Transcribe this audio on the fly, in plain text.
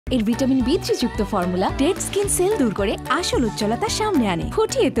এর vitamin B3 যুক্ত formula dead skin cell দূর করে আসল উজ্জ্বলতা সামনে আনে।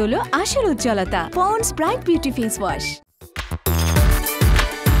 ফুটিয়ে তোলো আসল উজ্জ্বলতা। Ponds bright beauty face wash.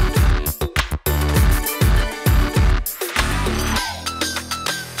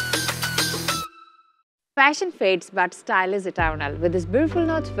 Fashion fades, but style is eternal. With this beautiful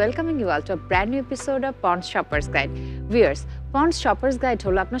note, welcoming you all to a brand new episode of Pond's Shoppers Guide. Viewers, Pond's Shoppers Guide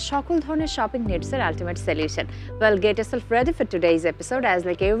হলো আপনার সকল ধরনের shopping নিডসের ultimate solution. Well, get yourself ready for today's episode. As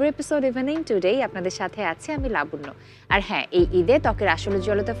like every episode evening today, আপনাদের সাথে আছি আমি লাবণ্য। আর হ্যাঁ, এই ঈদে ত্বকের আসল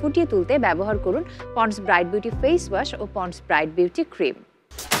উজ্জ্বলতা ফুটিয়ে তুলতে ব্যবহার করুন Pond's Bright Beauty Face Wash ও Pond's Bright Beauty Cream.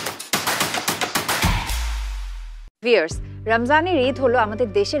 Viewers, রমজানের ঈদ হলো আমাদের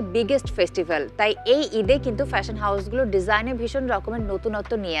দেশের বিগেস্ট ফেস্টিভ্যাল, তাই এই ঈদে কিন্তু ফ্যাশন হাউসগুলো ডিজাইনে ভীষণ রকমের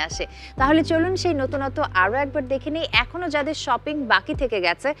নতুনত্ব নিয়ে আসে। তাহলে চলুন সেই নতুনত্ব আরও একবার দেখে নিই। এখনও যাদের শপিং বাকি থেকে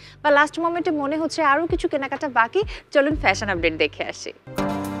গেছে বা লাস্ট মোমেন্টে মনে হচ্ছে আরও কিছু কেনাকাটা বাকি, চলুন ফ্যাশন আপডেট দেখে আসি।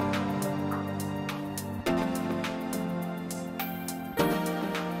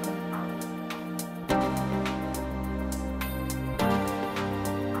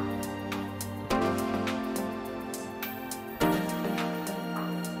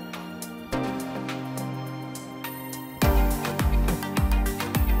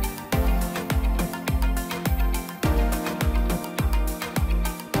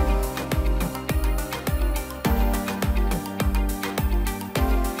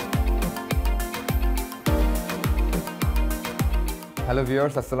 হ্যালো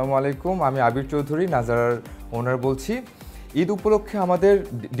ভিউয়ার্স, আসসালামু আলাইকুম। আমি আবির চৌধুরী, নাজারার ওনার বলছি। ঈদ উপলক্ষে আমাদের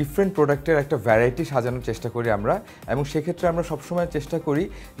ডিফারেন্ট প্রোডাক্টের একটা ভ্যারাইটি সাজানোর চেষ্টা করি আমরা, এবং সেক্ষেত্রে আমরা সবসময় চেষ্টা করি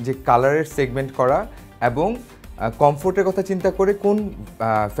যে কালারের সেগমেন্ট করা এবং কমফোর্টের কথা চিন্তা করে কোন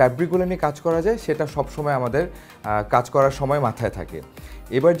ফ্যাব্রিকগুলো নিয়ে কাজ করা যায় সেটা সবসময় আমাদের কাজ করার সময় মাথায় থাকে।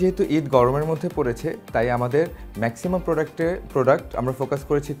 এবার যেহেতু ঈদ গরমের মধ্যে পড়েছে, তাই আমাদের ম্যাক্সিমাম প্রোডাক্ট আমরা ফোকাস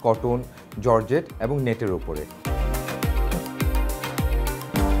করেছি কটন, জর্জেট এবং নেটের উপরে।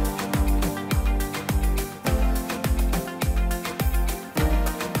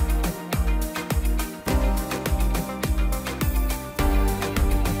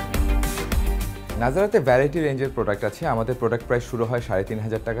 নাজারাতে ভ্যারাইটি রেঞ্জের প্রোডাক্ট আছে। আমাদের প্রোডাক্ট প্রাইস শুরু হয়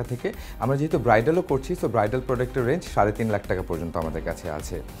 3,500 টাকা থেকে। আমরা যেহেতু ব্রাইডালও করছি, সো ব্রাইডাল প্রোডাক্টের রেঞ্জ 3.5 লাখ টাকা পর্যন্ত আমাদের কাছে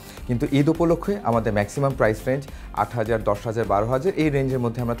আছে। কিন্তু ঈদ উপলক্ষে আমাদের ম্যাক্সিমাম প্রাইস রেঞ্জ 8,000, 10,000, 12,000 এই রেঞ্জের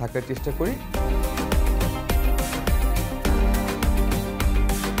মধ্যে আমরা থাকার চেষ্টা করি।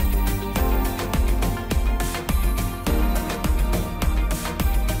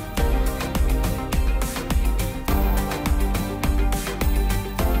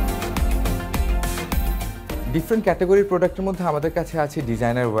 ডিফারেন্ট ক্যাটাগরির প্রোডাক্টের মধ্যে আমাদের কাছে আছে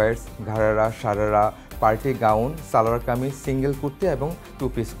designer wires, ঘারারা, sharara, party gown, salwar kameez, single kurti এবং 2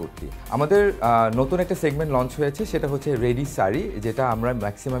 পিস কুর্তি। আমাদের নতুন একটা সেগমেন্ট লঞ্চ হয়েছে, সেটা হচ্ছে রেডি শাড়ি, যেটা আমরা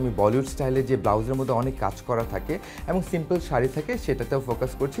ম্যাক্সিমামই বলিউড স্টাইলে যে ব্লাউজের মধ্যে অনেক কাজ করা থাকে এবং সিম্পল শাড়ি থাকে সেটাতেও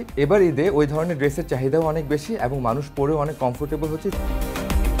ফোকাস করছি। এবার ঈদে ওই ধরনের ড্রেসের চাহিদাও অনেক বেশি এবং মানুষ পরেও অনেক কমফোর্টেবল হচ্ছে।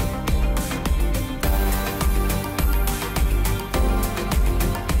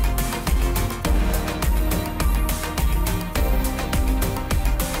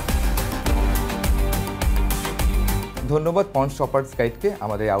 ধন্যবাদ পন্ডস শপার্স গাইডকে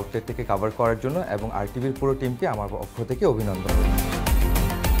আমাদের আউটলেট থেকে কভার করার জন্য, এবং আরটিভির পুরো টিমকে আমার পক্ষ থেকে অভিনন্দন।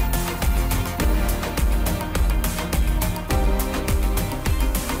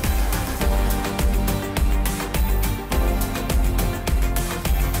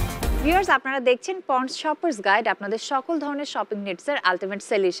 ভিউয়ার্স, আপনারা দেখছেন পন্ডস শপার্স গাইড, আপনাদের সকল ধরনের শপিং নিডসের আলটিমেট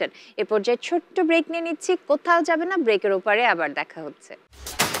সলিউশন। এ পর্যায়ে ছোট্ট ব্রেক নিয়ে নিচ্ছি, কোথাও যাবে না, ব্রেকের ওপারে আবার দেখা হচ্ছে।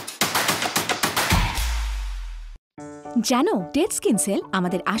 জানো, ডেড স্কিন সেল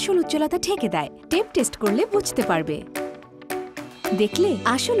আমাদের আসল উজ্জ্বলতা ঢেকে দেয়। টেপ টেস্ট করলে বুঝতে পারবে। দেখলে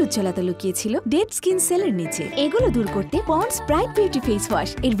আসল উজ্জ্বলতা লুকিয়েছিল ডেড স্কিন সেলের নিচে। এগুলো দূর করতে ponds bright beauty face wash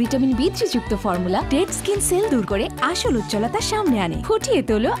এর ভিটামিন B3 যুক্ত ফর্মুলা ডেড স্কিন সেল দূর করে আসল উজ্জ্বলতা সামনে আনে। ফুটিয়ে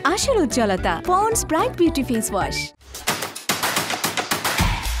তোলো আসল উজ্জ্বলতা। Ponds bright beauty face wash.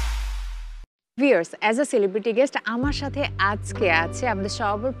 Viewers, as a celebrity guest আমার সাথে আজকে আছে আমাদের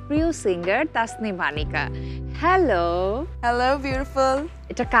সবার প্রিয় singer Tasnim Anika. Hello. Hello beautiful.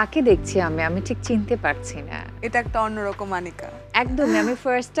 এটা কাকে দেখছি আমি ঠিক চিনতে পারছি না। এটা একটা অন্যরকম আনিকা। একদমই, আমি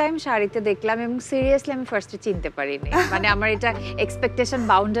ফার্স্ট টাইম শাড়িতে দেখলাম এবং সিরিয়াসলি আমি ফার্স্টে চিনতে পারিনি। মানে আমার এটা এক্সপেকটেশন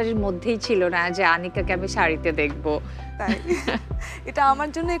বাউন্ডারির মধ্যেই ছিল না যে আনিকাকে আমি শাড়িতে দেখবো। তাই এটা আমার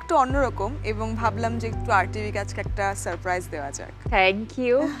জন্য একটু অন্যরকম, এবং ভাবলাম যে একটু আরটিভিকে আজকে একটা সারপ্রাইজ দেওয়া যাক। Thank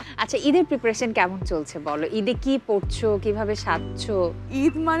you. আচ্ছা, ঈদের প্রিপারেশন কেমন চলছে বলো? ঈদে কি পরছো, কিভাবে সাজছো?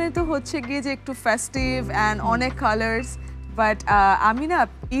 ঈদ মানে তো হচ্ছে গিয়ে যে একটু ফেস্টিভ অ্যান্ড অনেক কালার্স, বাট আমি না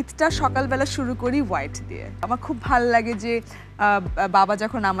ঈদটা সকালবেলা শুরু করি হোয়াইট দিয়ে। আমার খুব ভাল লাগে যে বাবা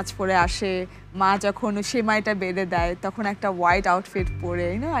যখন নামাজ পড়ে আসে, মা যখন সেমাইটা বেড়ে দেয়, তখন একটা হোয়াইট আউটফিট পরে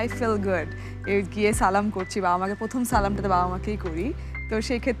আই ফিল গুড। গিয়ে সালাম করছি, বাবা আমাকে প্রথম সালামটা বাবা আমাকেই করি, তো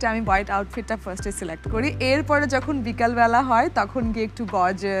সেই ক্ষেত্রে আমি হোয়াইট আউটফিটটা ফার্স্টে সিলেক্ট করি। এরপরে যখন বিকালবেলা হয় তখন গিয়ে একটু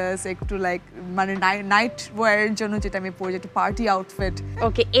গর্জিয়াস, একটু লাইক মানে নাইট ওয়্যারের জন্য যেটা আমি পরি, একটু পার্টি আউটফিট।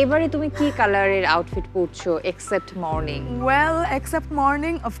 ওকে, এবারে তুমি কি কালারের outfit পরছো except morning? Well, except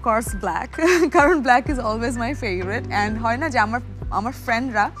morning of course black, কারণ black is always my favourite. And হয় না যে আমার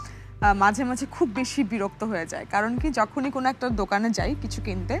ফ্রেন্ডরা মাঝে মাঝে খুব বেশি বিরক্ত হয়ে যায়, কারণ কি যখনই কোনো একটা দোকানে যাই কিছু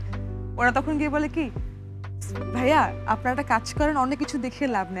কিনতে, ওরা তখন গিয়ে বলে কি, ভাইয়া আপনারা একটা কাজ করেন, অনেক কিছু দেখে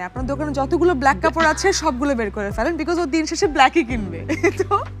লাভ নেই, আপনার দোকানে যতগুলো ব্ল্যাক কাপড় আছে সবগুলো বের করে ফেলেন, বিকজ ও দিন শেষে ব্ল্যাকই কিনবে।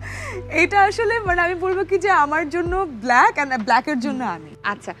 তো এটা আসলে মানে আমি বলবো কি যে আমার জন্য ব্ল্যাক, অ্যান্ড ব্ল্যাকের জন্য আমি।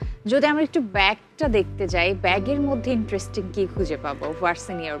 আচ্ছা, যদি আমরা একটু ব্যাগটা দেখতে যাই, ব্যাগের মধ্যে ইন্টারেস্টিং কি খুঁজে পাবো? হোয়াটস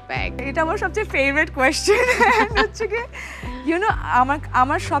ইন ইওর ব্যাগ? এটা আমার সবচেয়ে ফেভারিট কোয়েশ্চেন। হচ্ছে কি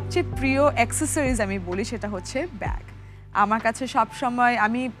আমার সবচেয়ে প্রিয় অ্যাক্সেসরিজ আমি বলি সেটা হচ্ছে ব্যাগ। আমার কাছে সব সময়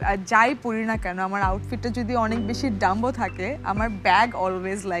আমি যাই পরি না কেন, আমার আউটফিটটা যদি অনেক বেশি ডাম্বো থাকে, আমার ব্যাগ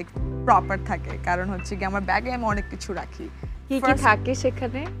অলওয়েজ লাইক প্রপার থাকে, কারণ হচ্ছে কি আমার ব্যাগে আমি অনেক কিছু রাখি। কি কি থাকে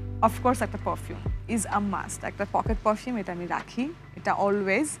সেখানে? অফকোর্স একটা পারফিউম ইজ আ মাস্ট, একটা পকেট পারফিউম এটা আমি রাখি, এটা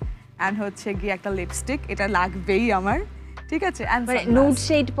অলওয়েজ। অ্যান্ড হচ্ছে গিয়ে একটা লিপস্টিক, এটা লাগবেই আমার, ঠিক আছে? মানে নুড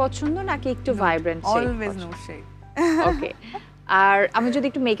শেড পছন্দ নাকি একটু vibrant shade? Always nude shade. ওকে। আর আমি যদি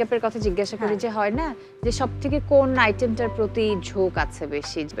একটু মেকআপের কথা জিজ্ঞাসা করি, যে হয় না যে সবথেকে কোন আইটেমটার প্রতি ঝোঁক আছে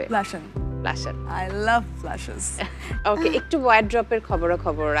বেশি? ব্লাশন। Blusher, I love ব্লাশেস। ওকে, একটু ওয়ার্ড্রপের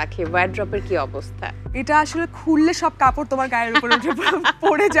খবর রাখি, ওয়ার্ড্রপের কি অবস্থা? এটা আসলে খুললে সব কাপড় তোমার গায়ের উপরে উঠে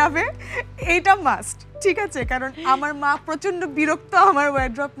পড়ে যাবে, এটা মাস্ট, ঠিক আছে? কারণ আমার মা প্রচন্ড বিরক্ত আমার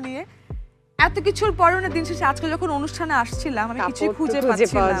ওয়ার্ড্রপ নিয়ে। এত কিছুর পরেও না দিন শেষে আজকে যখন অনুষ্ঠানে আসছিলাম আমি কিছুই খুঁজে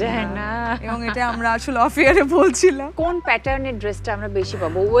পাচ্ছিলাম না, এবং এটা আমরা আসলে অফ এয়ারে বলছিলাম। কোন প্যাটার্নের ড্রেসটা আমরা বেশি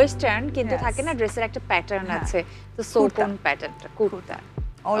পাবো? ওয়েস্টার্ন, কিন্তু থাকে না ড্রেসের একটা প্যাটার্ন আছে, তো কোন প্যাটার্নটা? কুর্তা।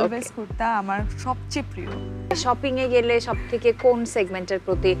 অলওয়েজ কুর্তা আমার সবচেয়ে প্রিয়। শপিং এ গেলে সবথেকে কোন সেগমেন্টের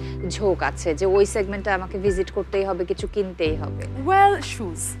প্রতি ঝোঁক আছে, যে ওই সেগমেন্টে আমাকে ভিজিট করতেই হবে, কিছু কিনতেই হবে? Well,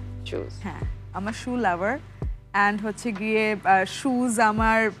 shoes. হ্যাঁ, আমার শু লাভার। অ্যান্ড হচ্ছে গিয়ে শুজ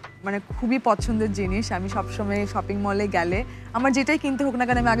আমার মানে খুবই পছন্দের জিনিস। আমি সবসময় শপিং মলে গেলে আমার যেটাই কিনতে হোক না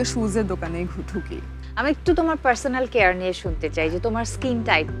কেন, আমি আগে শুজের দোকানে ঢুকি। আমি একটু তোমার পার্সোনাল কেয়ার নিয়ে শুনতে চাই, যে তোমার স্কিন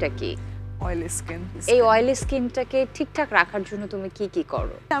টাইপটা কি? Oily skin. এই অয়েলি স্কিনটাকে ঠিকঠাক রাখার জন্য তুমি কি কি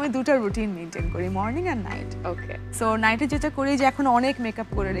করো? আমি দুটো রুটিন মেনটেন করি, morning and night. Okay. So নাইটে যেটা করি, যে এখন অনেক মেকআপ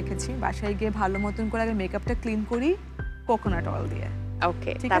করে রেখেছি, বাসায় গিয়ে ভালো মতন করে আগে মেকআপটা ক্লিন করি কোকোনাট অয়েল দিয়ে।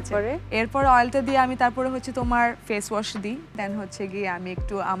 ওকে, তারপরে এরপর অয়েলটা দিয়ে আমি তারপরে হচ্ছে তোমার ফেস ওয়াশ দিই। দেন হচ্ছে গিয়ে আমি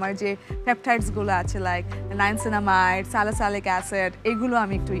একটু আমার যে পেপটাইডস গুলো আছে লাইক নাইনসিনামাইড, স্যালিসাইলিক অ্যাসিড, এগুলো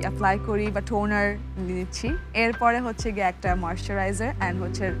আমি একটু অ্যাপ্লাই করি বা টোনার নিচ্ছি। এরপরে হচ্ছে গিয়ে একটা ময়শ্চারাইজার, অ্যান্ড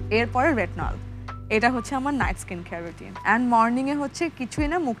হচ্ছে এরপরে রেটনল। এটা হচ্ছে আমার night skin care routine. And মর্নিংয়ে হচ্ছে কিছুই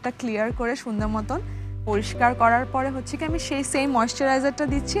না, মুখটা ক্লিয়ার করে সুন্দর মতন পরিষ্কার করার পরে হচ্ছে কি আমি সেই সেম ময়শ্চারাইজারটা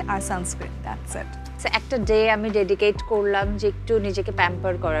দিচ্ছি আর সানস্ক্রিন, দ্যাটস ইট। একটা ডে আমি ডেডিকেট করলাম যে একটু নিজেকে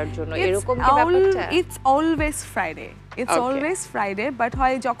প্যাম্পার করার জন্য, এরকম কি ব্যাপারটা? ইটস অলওয়েজ ফ্রাইডে, বাট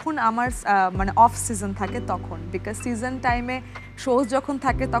হয় যখন আমার মানে অফ সিজন থাকে তখন, বিকজ সিজন টাইমে শোজ যখন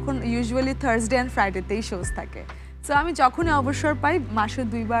থাকে তখন ইউজুয়ালি থার্সডে অ্যান্ড ফ্রাইডেতেই শোজ থাকে। সো আমি যখনই অবসর পাই মাসে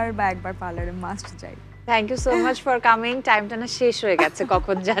 2 বার বা 1 বার পার্লারে মাস্ট যাই। Thank you so much for coming. টাইমটা না শেষ হয়ে গেছে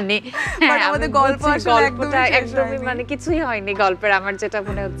কখন জানি। আমাদের গল্পটা একদমই মানে কিছুই হয়নি গল্পের, আমার যেটা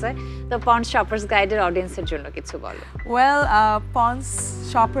মনে হচ্ছে। তো পন্ডস শপার্স গাইডের অডিয়েন্সের জন্য কিছু বলো। ওয়েল, পন্ডস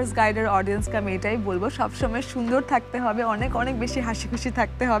শপার্স গাইডের অডিয়েন্সকে আমি এটাই বলবো, সবসময় সুন্দর থাকতে হবে, অনেক অনেক বেশি হাসি খুশি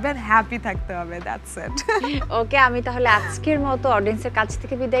থাকতে হবে, আর হ্যাপি থাকতে হবে, দ্যাটস ইট। ওকে, আমি তাহলে আজকের মতো অডিয়েন্সের কাছ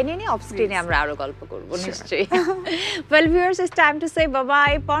থেকে বিদায় নিয়ে অফ স্ক্রিনে আমরা আরো গল্প করব নিশ্চয়ই। Well viewers, it's time to say bye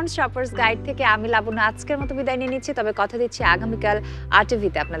bye. Ponds shoppers guide থেকে আমি লাবণ্য আজকের মতো বিদায় নিয়ে নিচ্ছি, তবে কথা দিচ্ছি আগামীকাল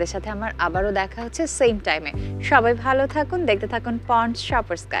RTVতে আপনাদের সাথে আমার আবারও দেখা হচ্ছে সেম টাইমে। সবাই ভালো থাকুন, দেখতে থাকুন পন্ডস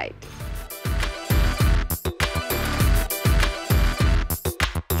শপার্স গাইড।